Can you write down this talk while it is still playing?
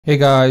Hey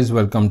guys,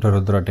 welcome to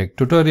Rudra Tech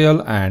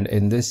tutorial, and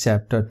in this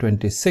chapter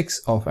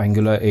 26 of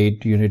Angular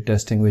 8 unit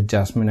testing with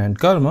Jasmine and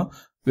Karma,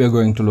 we are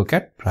going to look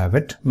at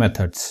private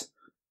methods.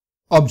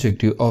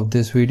 Objective of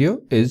this video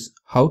is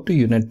how to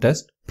unit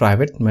test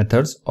private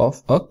methods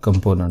of a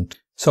component.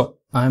 So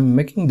I am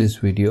making this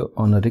video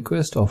on a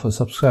request of a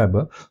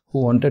subscriber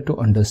who wanted to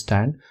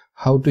understand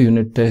how to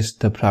unit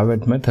test the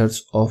private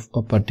methods of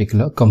a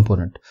particular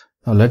component.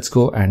 Now let's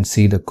go and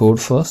see the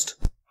code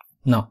first.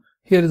 Now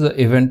here is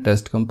the event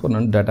test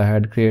component that I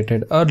had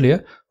created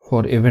earlier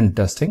for event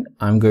testing.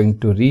 I'm going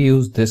to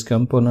reuse this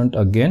component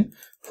again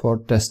for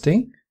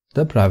testing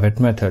the private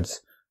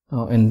methods.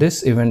 Now in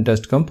this event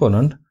test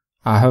component,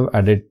 I have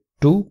added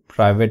two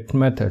private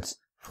methods.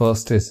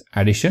 First is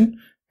addition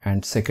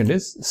and second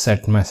is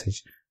set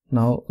message.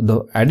 Now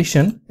the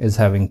addition is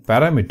having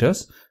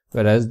parameters,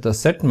 whereas the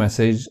set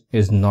message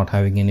is not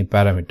having any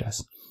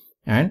parameters.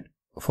 And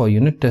for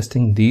unit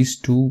testing these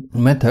two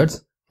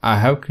methods, I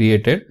have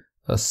created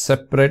a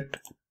separate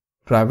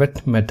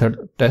private method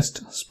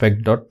test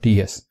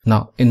spec.ts.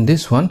 Now in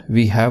this one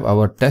we have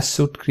our test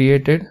suite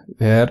created,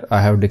 where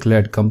I have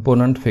declared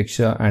component,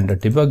 fixture and a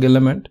debug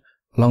element.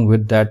 Along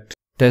with that,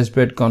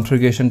 testbed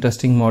configuration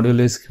testing module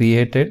is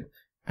created,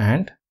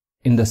 and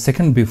in the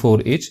second before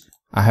each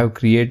I have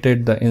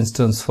created the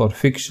instance for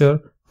fixture,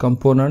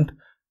 component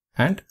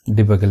and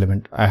debug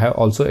element. I have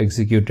also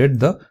executed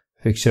the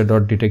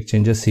fixture.detect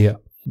changes here.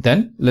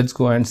 Then let's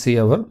go and see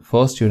our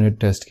first unit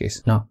test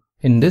case. Now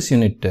in this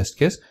unit test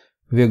case,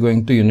 we are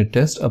going to unit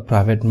test a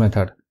private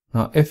method.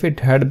 Now if it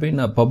had been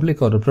a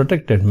public or a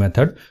protected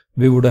method,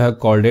 we would have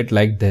called it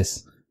like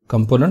this,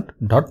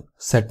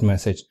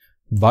 component.setMessage.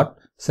 But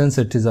since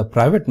it is a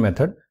private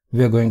method,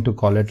 we are going to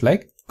call it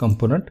like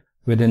component.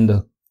 Within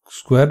the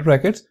square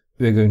brackets,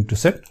 we are going to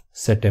set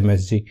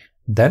setMSG,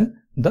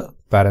 then the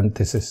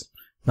parenthesis.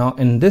 Now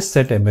in this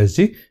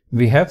setMSG,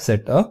 we have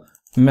set a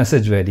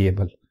message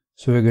variable.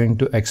 So we are going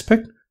to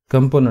expect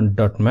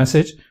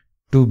component.message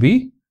to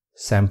be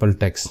sample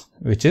text,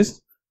 which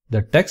is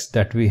the text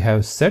that we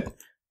have set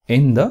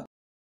in the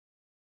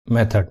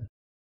method.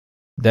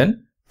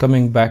 Then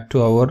coming back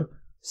to our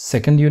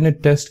second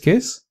unit test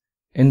case,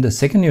 in the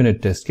second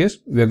unit test case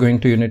we are going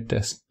to unit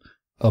test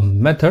a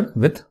method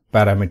with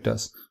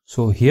parameters.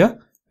 So here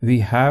we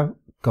have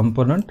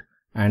component,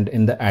 and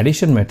in the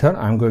addition method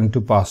I'm going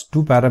to pass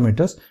two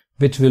parameters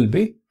which will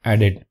be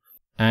added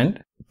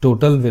and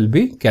total will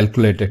be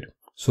calculated.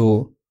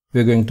 So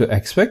we are going to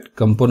expect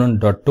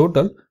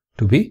component.total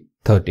to be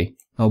 30.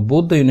 Now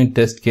both the unit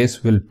test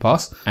case will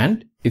pass,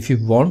 and if you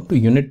want to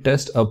unit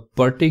test a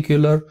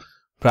particular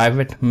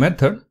private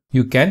method,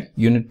 you can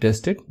unit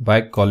test it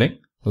by calling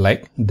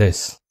like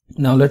this.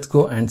 Now let's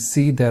go and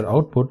see their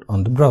output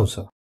on the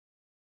browser.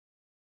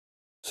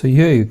 So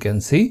here you can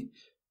see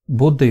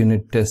both the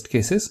unit test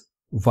cases,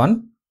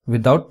 one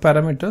without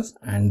parameters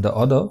and the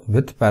other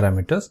with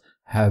parameters,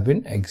 have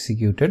been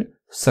executed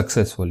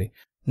successfully.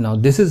 Now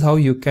this is how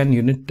you can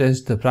unit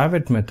test the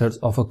private methods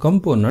of a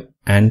component,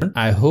 and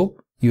I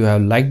hope you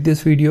have liked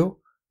this video.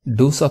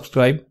 Do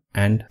subscribe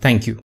and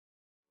thank you.